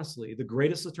quite honestly, the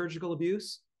greatest liturgical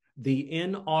abuse, the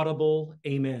inaudible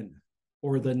amen,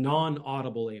 or the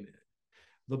non-audible amen,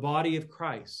 the body of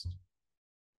Christ.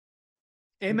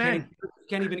 Amen. You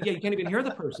can't even hear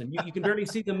the person. You can barely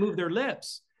see them move their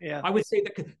lips. Yeah. I would say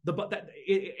that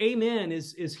amen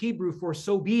is Hebrew for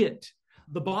so be it.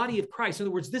 The body of Christ. In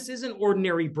other words, this isn't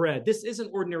ordinary bread. This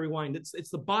isn't ordinary wine. It's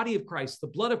the body of Christ, the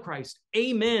blood of Christ.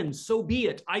 Amen. So be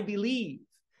it. I believe.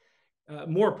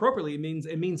 More appropriately,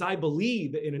 it means I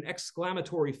believe in an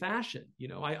exclamatory fashion.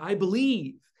 I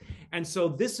believe. And so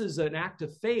this is an act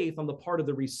of faith on the part of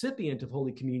the recipient of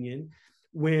Holy Communion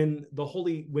when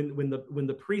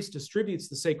the priest distributes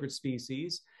the sacred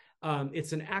species.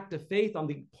 It's an act of faith on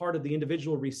the part of the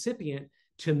individual recipient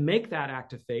to make that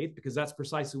act of faith, because that's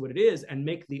precisely what it is, and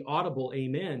make the audible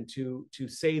amen, to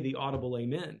say the audible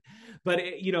amen. But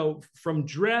from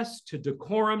dress to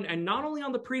decorum, and not only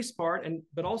on the priest's part,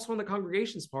 but also on the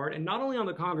congregation's part, and not only on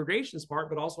the congregation's part,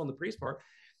 but also on the priest's part,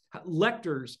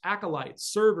 lectors, acolytes,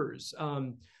 servers,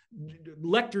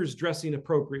 lectors dressing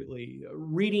appropriately,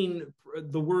 reading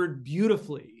the word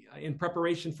beautifully in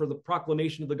preparation for the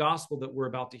proclamation of the gospel that we're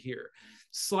about to hear.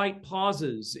 Slight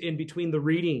pauses in between the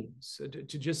readings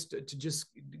to just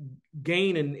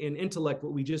gain in intellect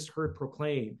what we just heard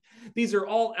proclaimed. These are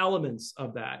all elements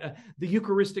of that. The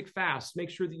Eucharistic fast, make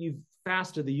sure that you've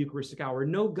fasted the Eucharistic hour.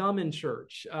 No gum in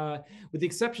church. With the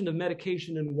exception of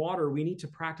medication and water, we need to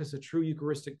practice a true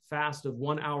Eucharistic fast of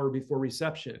 1 hour before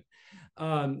reception.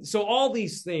 So all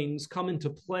these things come into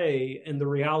play in the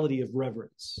reality of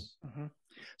reverence. Mm-hmm.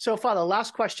 So, Father,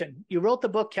 last question. You wrote the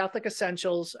book, Catholic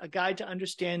Essentials, A Guide to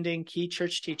Understanding Key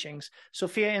Church Teachings,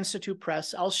 Sophia Institute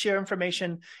Press. I'll share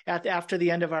information after the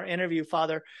end of our interview,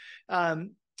 Father.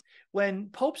 When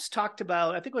popes talked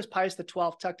about, I think it was Pius XII,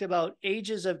 talked about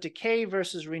ages of decay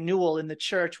versus renewal in the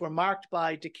church were marked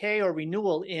by decay or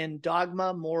renewal in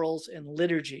dogma, morals, and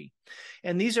liturgy.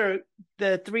 And these are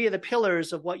the three of the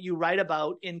pillars of what you write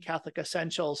about in Catholic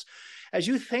Essentials. As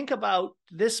you think about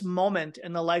this moment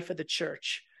in the life of the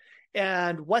church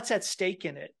and what's at stake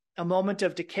in it, a moment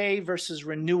of decay versus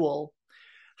renewal,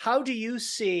 how do you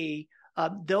see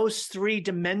those three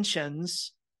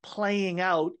dimensions playing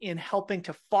out in helping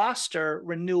to foster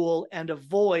renewal and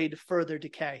avoid further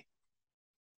decay?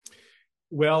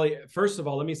 Well, first of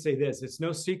all, let me say this. It's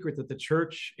no secret that the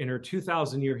church in her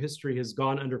 2,000-year history has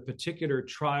gone under particular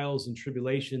trials and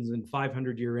tribulations in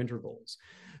 500-year intervals.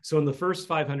 So in the first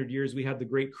 500 years, we had the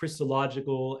great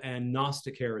Christological and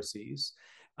Gnostic heresies,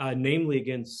 namely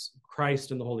against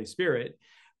Christ and the Holy Spirit.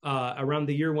 Around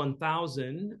the year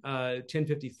 1000,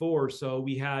 1054 or so,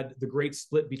 we had the great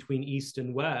split between East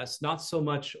and West, not so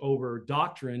much over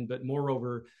doctrine, but more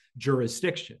over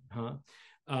jurisdiction.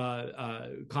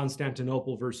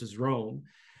 Constantinople versus Rome.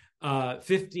 At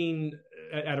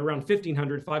around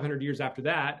 1500, 500 years after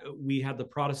that, we had the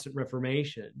Protestant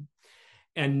Reformation.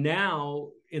 And now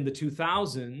in the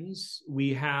 2000s,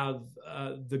 we have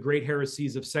the great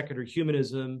heresies of secular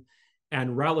humanism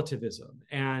and relativism.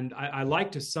 And I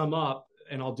like to sum up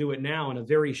and I'll do it now in a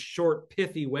very short,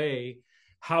 pithy way,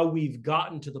 how we've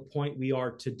gotten to the point we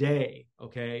are today,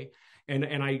 okay?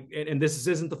 And this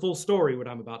isn't the full story, what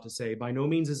I'm about to say. By no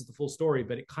means is it the full story,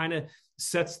 but it kind of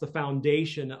sets the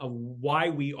foundation of why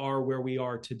we are where we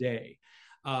are today,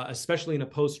 especially in a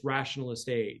post-rationalist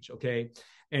age, okay?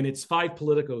 And it's 5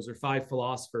 politicos or 5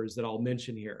 philosophers that I'll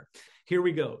mention here. Here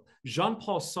we go.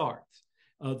 Jean-Paul Sartre,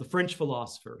 the French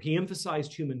philosopher, he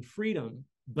emphasized human freedom,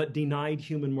 but denied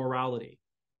human morality.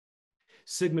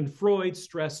 Sigmund Freud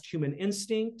stressed human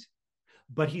instinct,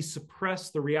 but he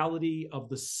suppressed the reality of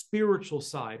the spiritual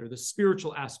side or the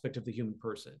spiritual aspect of the human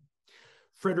person.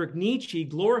 Friedrich Nietzsche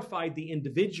glorified the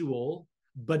individual,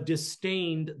 but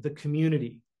disdained the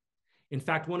community. In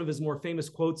fact, one of his more famous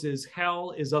quotes is,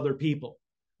 "Hell is other people."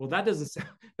 Well, that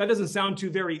doesn't sound too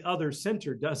very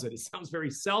other-centered, does it? It sounds very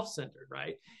self-centered,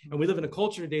 right? And we live in a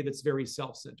culture today that's very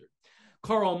self-centered.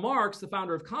 Karl Marx, the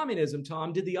founder of communism,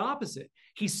 Tom, did the opposite.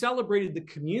 He celebrated the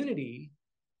community,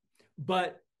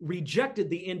 but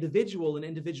rejected the individual and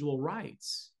individual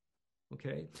rights,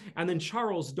 okay? And then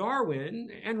Charles Darwin,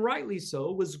 and rightly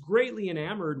so, was greatly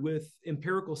enamored with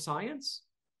empirical science,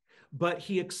 but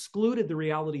he excluded the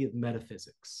reality of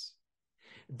metaphysics.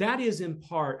 That is in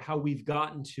part how we've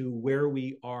gotten to where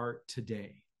we are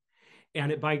today.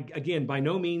 And by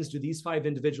no means do these 5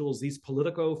 individuals, these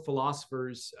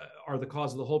politico-philosophers are the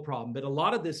cause of the whole problem, but a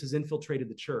lot of this has infiltrated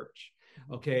the church,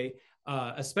 okay?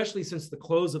 Especially since the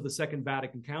close of the Second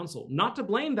Vatican Council. Not to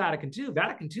blame Vatican II.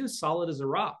 Vatican II is solid as a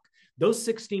rock. Those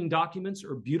 16 documents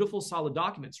are beautiful, solid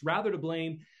documents. Rather to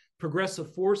blame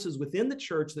progressive forces within the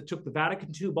church that took the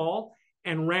Vatican II ball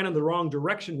and ran in the wrong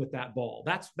direction with that ball.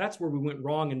 That's where we went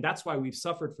wrong, and that's why we've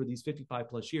suffered for these 55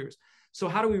 plus years. So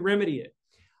how do we remedy it?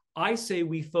 I say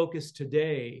we focus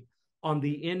today on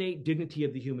the innate dignity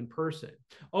of the human person.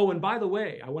 Oh, and by the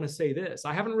way, I want to say this.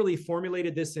 I haven't really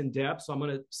formulated this in depth, so I'm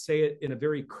going to say it in a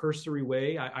very cursory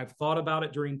way. I've thought about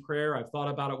it during prayer. I've thought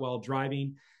about it while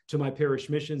driving to my parish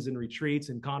missions and retreats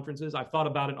and conferences. I've thought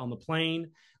about it on the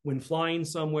plane, when flying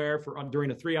somewhere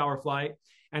during a 3-hour flight.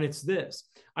 And it's this.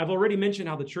 I've already mentioned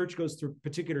how the church goes through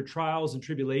particular trials and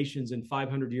tribulations in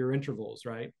 500-year intervals,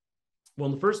 right? Well,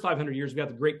 in the first 500 years, we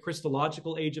have the great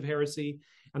Christological age of heresy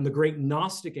and the great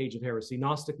Gnostic age of heresy,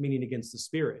 Gnostic meaning against the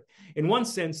Spirit. In one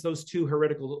sense, those 2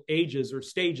 heretical ages or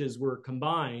stages were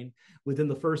combined within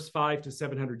the first 500 to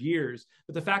 700 years.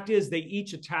 But the fact is, they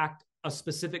each attacked a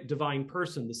specific divine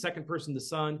person, the second person, the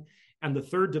Son, and the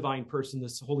third divine person,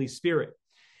 the Holy Spirit.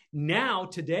 Now,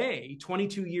 today,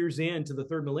 22 years into the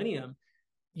 3rd millennium,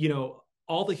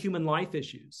 all the human life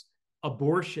issues,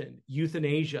 abortion,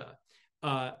 euthanasia,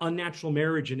 unnatural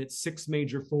marriage in its 6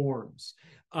 major forms.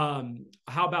 How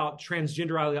about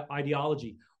transgender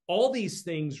ideology? All these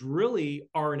things really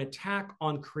are an attack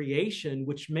on creation,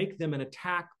 which make them an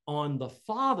attack on the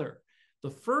Father,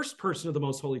 the first person of the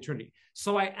most holy Trinity.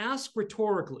 So I ask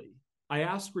rhetorically,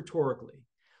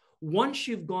 once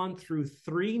you've gone through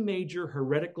 3 major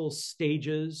heretical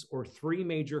stages or 3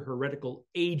 major heretical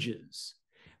ages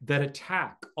that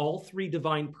attack all 3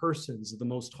 divine persons of the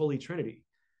most holy Trinity,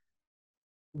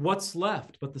 what's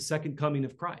left but the second coming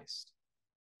of Christ?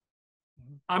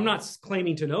 I'm not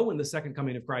claiming to know when the second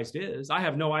coming of Christ is. I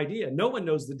have no idea. No one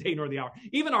knows the day nor the hour.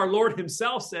 Even our Lord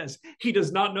himself says he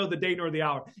does not know the day nor the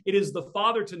hour. It is the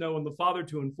Father to know and the Father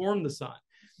to inform the Son.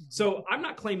 So I'm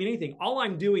not claiming anything. All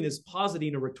I'm doing is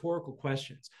positing a rhetorical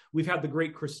questions. We've had the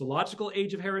great Christological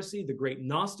age of heresy, the great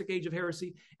Gnostic age of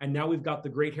heresy, and now we've got the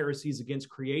great heresies against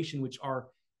creation, which are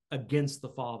against the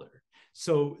Father.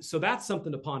 So that's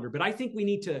something to ponder. But I think we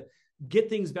need to get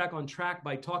things back on track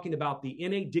by talking about the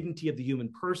innate dignity of the human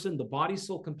person, the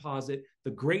body-soul composite,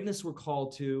 the greatness we're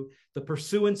called to, the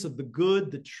pursuance of the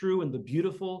good, the true, and the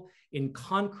beautiful in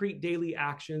concrete daily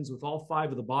actions with all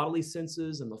 5 of the bodily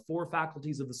senses and the 4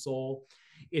 faculties of the soul,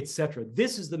 etc.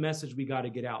 This is the message we got to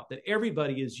get out, that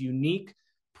everybody is unique,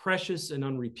 precious, and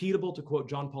unrepeatable, to quote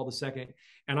John Paul II.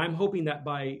 And I'm hoping that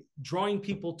by drawing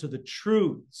people to the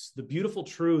truths, the beautiful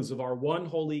truths of our one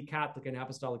holy Catholic and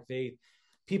apostolic faith,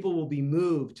 people will be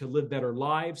moved to live better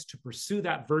lives, to pursue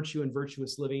that virtue and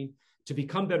virtuous living, to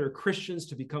become better Christians,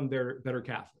 to become better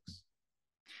Catholics.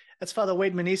 That's Father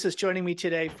Wade Menezes joining me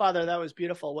today. Father, that was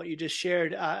beautiful what you just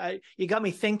shared. You got me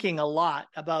thinking a lot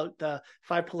about the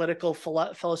 5 political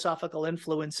philosophical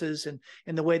influences and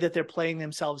the way that they're playing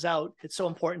themselves out. It's so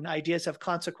important. Ideas have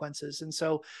consequences. And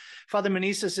so Father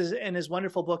Menezes is, in his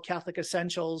wonderful book, Catholic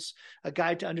Essentials, A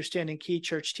Guide to Understanding Key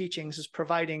Church Teachings, is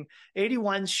providing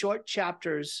 81 short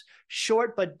chapters,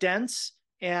 short but dense,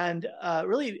 and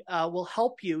really will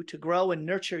help you to grow and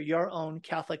nurture your own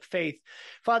Catholic faith.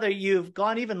 Father, you've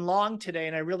gone even long today,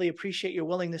 and I really appreciate your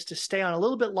willingness to stay on a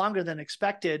little bit longer than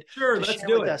expected. Sure, to let's share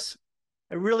do with it. us.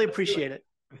 I really appreciate it.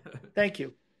 Thank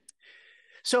you.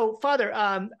 So,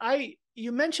 Father,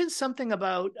 you mentioned something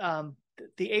about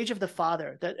the age of the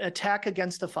Father, the attack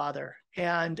against the Father.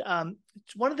 And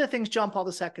one of the things John Paul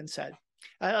II said,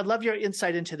 I'd love your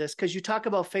insight into this, because you talk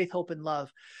about faith, hope, and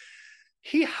love.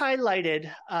 He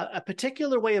highlighted a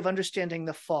particular way of understanding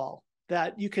the fall,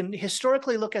 that you can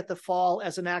historically look at the fall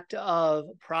as an act of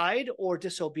pride or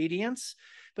disobedience.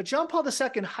 But John Paul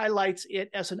II highlights it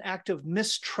as an act of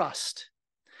mistrust.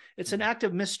 It's an act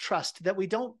of mistrust, that we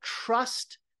don't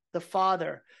trust the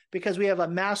Father because we have a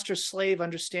master-slave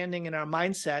understanding in our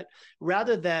mindset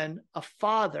rather than a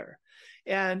father.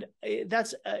 And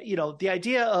that's, the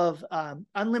idea of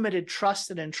unlimited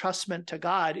trust and entrustment to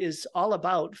God is all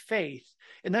about faith.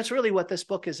 And that's really what this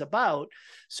book is about.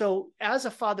 So as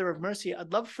a father of mercy,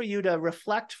 I'd love for you to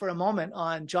reflect for a moment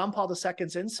on John Paul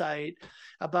II's insight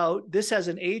about this as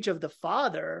an age of the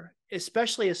Father,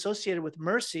 especially associated with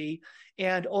mercy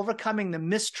and overcoming the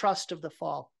mistrust of the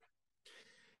fall.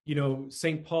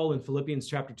 St. Paul in Philippians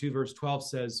chapter 2, verse 12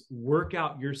 says, work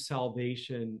out your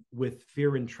salvation with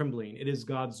fear and trembling. It is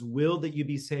God's will that you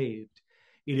be saved.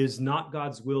 It is not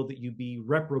God's will that you be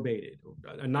reprobated,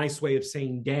 a nice way of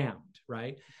saying damned,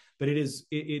 right? But it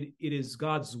is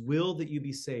God's will that you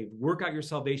be saved. Work out your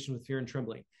salvation with fear and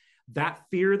trembling. That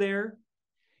fear there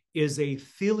is a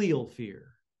filial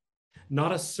fear,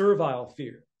 not a servile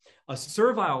fear. A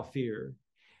servile fear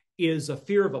is a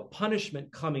fear of a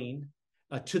punishment coming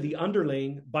to the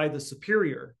underling by the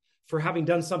superior for having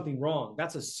done something wrong.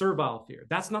 That's a servile fear.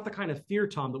 That's not the kind of fear,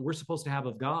 Tom, that we're supposed to have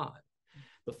of God,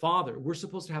 the Father. We're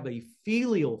supposed to have a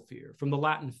filial fear, from the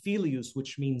Latin filius,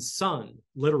 which means son,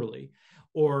 literally,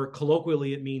 or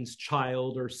colloquially, it means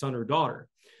child or son or daughter.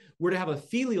 We're to have a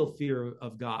filial fear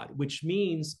of God, which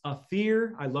means a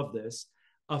fear, I love this,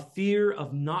 a fear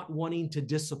of not wanting to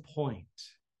disappoint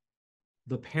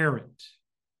the parent.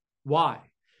 Why?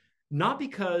 Not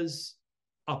because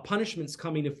a punishment's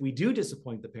coming if we do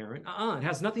disappoint the parent. It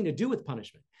has nothing to do with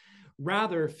punishment.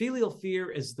 Rather, filial fear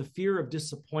is the fear of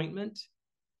disappointment,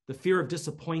 the fear of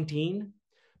disappointing,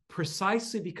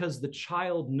 precisely because the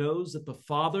child knows that the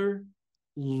Father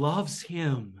loves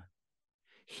him.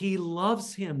 He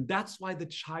loves him. That's why the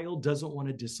child doesn't want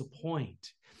to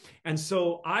disappoint. And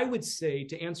so I would say,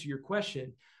 to answer your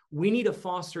question, we need to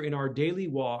foster in our daily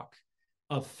walk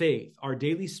of faith, our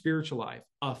daily spiritual life,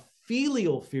 a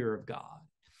filial fear of God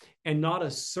and not a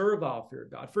servile fear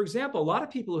of God. For example, a lot of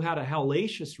people who had a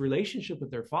hellacious relationship with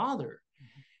their father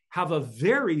have a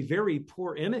very, very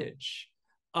poor image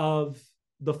of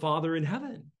the Father in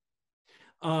heaven.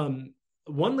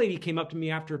 One lady came up to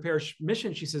me after a parish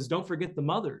mission. She says, don't forget the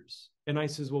mothers. And I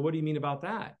says, well, what do you mean about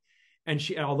that? And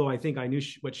she, although I think I knew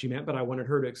what she meant, but I wanted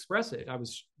her to express it. I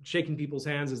was shaking people's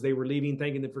hands as they were leaving,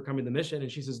 thanking them for coming to the mission.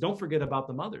 And she says, don't forget about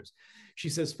the mothers. She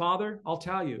says, Father, I'll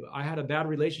tell you, I had a bad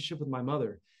relationship with my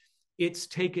mother. It's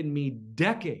taken me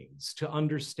decades to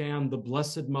understand the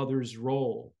Blessed Mother's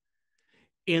role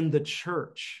in the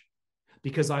church,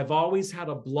 because I've always had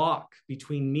a block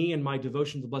between me and my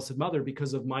devotion to the Blessed Mother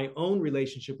because of my own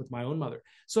relationship with my own mother.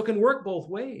 So it can work both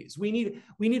ways. We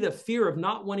need a fear of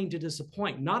not wanting to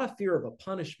disappoint, not a fear of a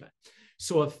punishment.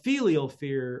 So a filial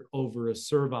fear over a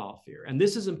servile fear. And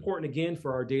this is important, again,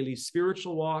 for our daily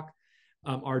spiritual walk,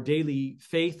 our daily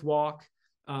faith walk,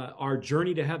 our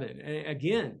journey to heaven. And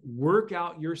again, work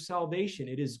out your salvation.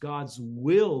 It is God's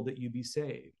will that you be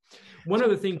saved. One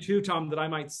other thing too, Tom, that I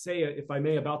might say, if I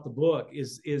may, about the book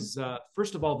is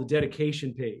first of all, the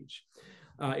dedication page.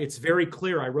 It's very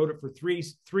clear. I wrote it for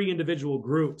three individual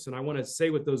groups, and I want to say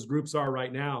what those groups are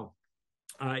right now.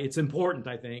 It's important,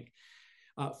 I think,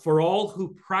 for all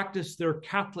who practice their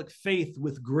Catholic faith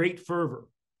with great fervor,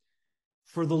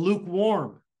 for the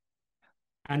lukewarm,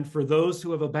 and for those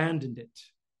who have abandoned it,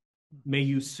 may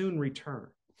you soon return.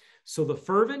 So the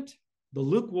fervent, the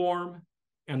lukewarm,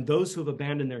 and those who have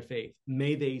abandoned their faith,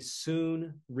 may they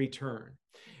soon return.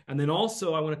 And then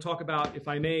also I want to talk about, if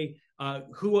I may,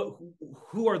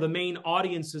 who are the main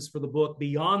audiences for the book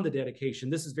beyond the dedication.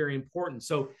 This is very important.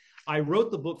 So I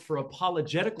wrote the book for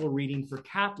apologetical reading for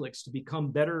Catholics to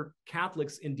become better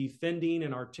Catholics in defending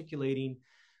and articulating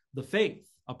the faith,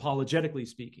 apologetically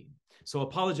speaking. So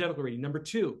apologetical reading. Number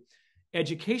 2,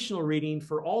 educational reading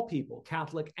for all people,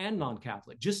 Catholic and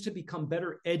non-Catholic, just to become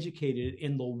better educated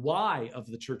in the why of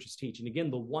the church's teaching. Again,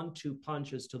 the 1-2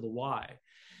 punch as to the why.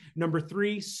 Number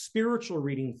 3, spiritual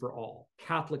reading for all,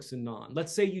 Catholics and non.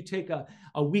 Let's say you take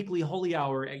a weekly holy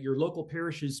hour at your local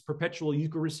parish's perpetual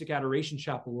Eucharistic adoration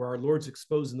chapel where our Lord's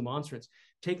exposed in the monstrance.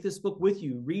 Take this book with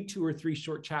you. Read 2 or 3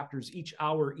 short chapters each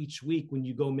hour, each week when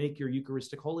you go make your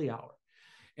Eucharistic holy hour.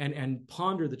 And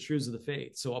ponder the truths of the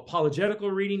faith. So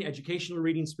apologetical reading, educational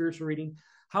reading, spiritual reading.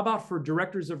 How about for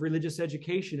directors of religious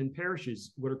education in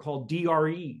parishes, what are called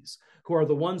DREs, who are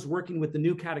the ones working with the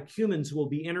new catechumens who will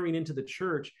be entering into the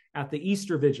church at the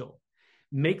Easter Vigil?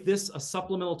 Make this a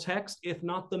supplemental text, if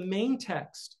not the main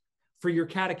text, for your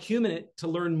catechumenate to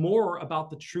learn more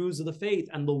about the truths of the faith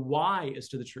and the why as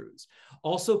to the truths.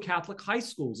 Also, Catholic high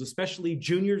schools, especially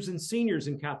juniors and seniors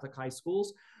in Catholic high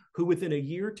schools, who within a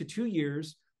year to 2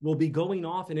 years will be going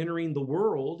off and entering the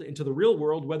world, into the real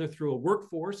world, whether through a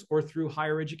workforce or through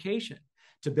higher education,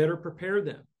 to better prepare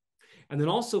them. And then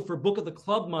also for Book of the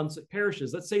Club months at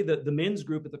parishes, let's say that the men's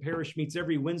group at the parish meets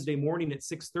every Wednesday morning at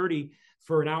 6:30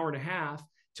 for an hour and a half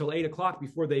till 8 o'clock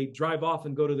before they drive off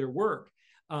and go to their work.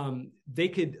 They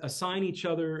could assign each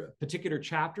other particular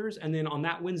chapters, and then on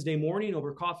that Wednesday morning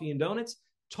over coffee and donuts,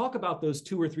 talk about those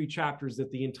 2 or 3 chapters that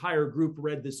the entire group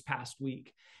read this past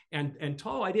week. And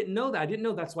I didn't know that. I didn't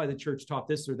know that's why the church taught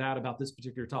this or that about this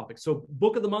particular topic. So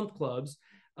Book of the Month clubs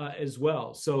as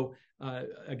well. So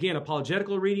again,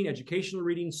 apologetical reading, educational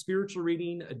reading, spiritual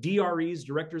reading, DREs,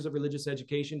 directors of religious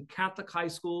education, Catholic high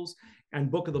schools, and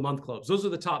Book of the Month clubs. Those are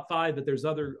the top 5, but there's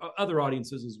other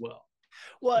audiences as well.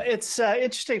 Well, it's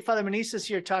interesting, Father Menezes,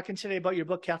 you're talking today about your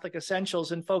book, Catholic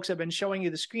Essentials, and folks have been showing you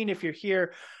the screen if you're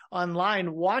here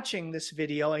online watching this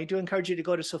video. I do encourage you to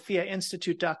go to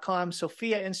sophiainstitute.com,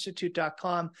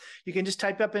 sophiainstitute.com. You can just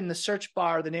type up in the search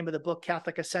bar the name of the book,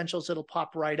 Catholic Essentials. It'll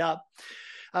pop right up.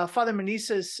 Father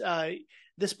Menezes,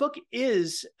 this book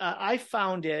is, I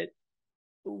found it,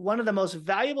 one of the most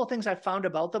valuable things I found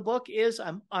about the book is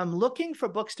I'm looking for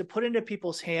books to put into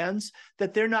people's hands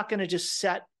that they're not going to just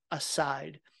set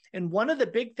aside. And one of the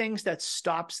big things that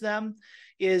stops them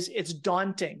is it's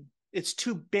daunting. It's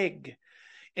too big.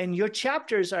 And your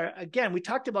chapters are, again, we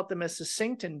talked about them as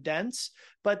succinct and dense,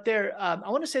 but they're, I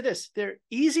want to say this, they're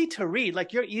easy to read.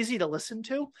 Like, you're easy to listen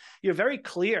to. You're very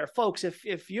clear. Folks,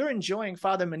 if you're enjoying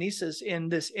Father Menezes in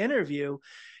this interview,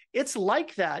 it's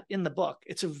like that in the book.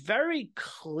 It's very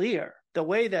clear, the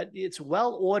way that it's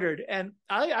well ordered. And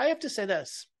I have to say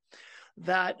this,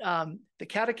 that the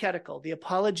catechetical, the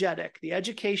apologetic, the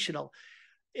educational,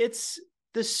 it's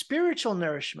the spiritual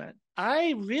nourishment.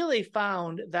 I really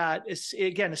found that,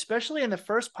 again, especially in the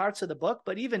first parts of the book,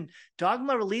 but even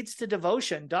dogma leads to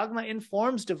devotion. Dogma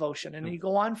informs devotion. And you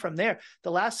go on from there.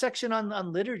 The last section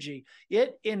on liturgy,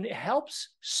 it helps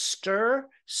stir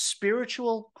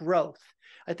spiritual growth.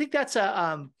 I think that's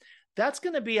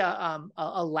going to be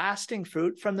a lasting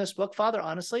fruit from this book, Father,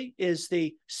 honestly, is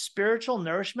the spiritual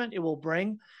nourishment it will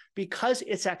bring because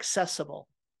it's accessible.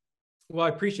 Well, I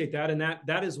appreciate that. And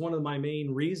that is one of my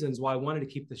main reasons why I wanted to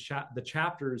keep the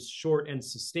chapters short and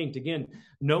succinct. Again,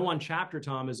 no one chapter,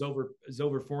 Tom, is over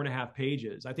 4.5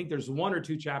 pages. I think there's 1 or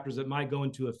 2 chapters that might go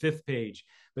into a 5th page,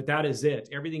 but that is it.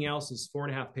 Everything else is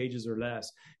 4.5 pages or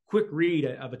less. Quick read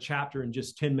of a chapter in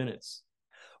just 10 minutes.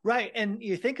 Right. And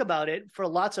you think about it, for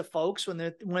lots of folks,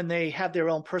 when they have their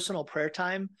own personal prayer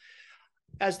time,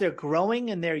 as they're growing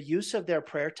in their use of their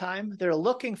prayer time, they're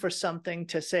looking for something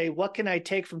to say, what can I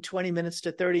take from 20 minutes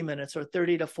to 30 minutes or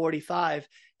 30 to 45?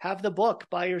 Have the book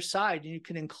by your side. And you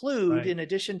can include, right, in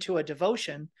addition to a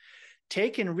devotion,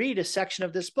 take and read a section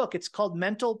of this book. It's called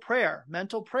mental prayer.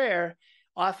 Mental prayer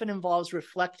often involves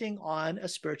reflecting on a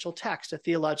spiritual text, a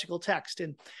theological text.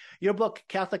 And your book,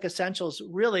 Catholic Essentials,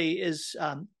 really is,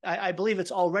 I believe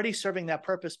it's already serving that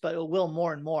purpose, but it will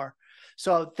more and more.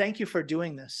 So thank you for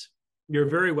doing this. You're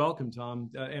very welcome, Tom.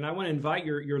 And I want to invite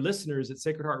your listeners at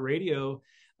Sacred Heart Radio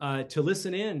to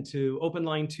listen in to Open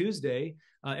Line Tuesday,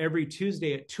 every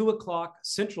Tuesday at 2 o'clock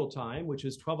Central Time, which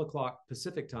is 12 o'clock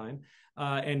Pacific Time,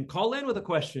 and call in with a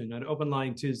question on Open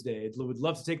Line Tuesday. Would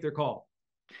love to take their call.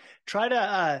 Try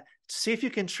to see if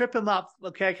you can trip him up,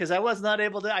 okay? Because I was not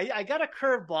able to. I got a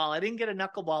curveball. I didn't get a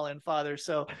knuckleball in, Father.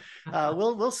 So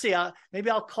we'll see. Maybe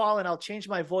I'll call and I'll change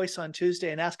my voice on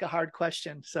Tuesday and ask a hard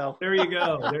question. So there you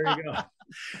go. There you go.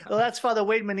 Well, that's Father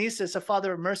Wade Menezes, a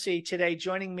Father of Mercy, today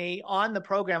joining me on the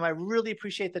program. I really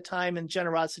appreciate the time and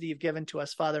generosity you've given to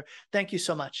us, Father. Thank you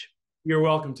so much. You're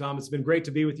welcome, Tom. It's been great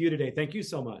to be with you today. Thank you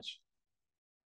so much.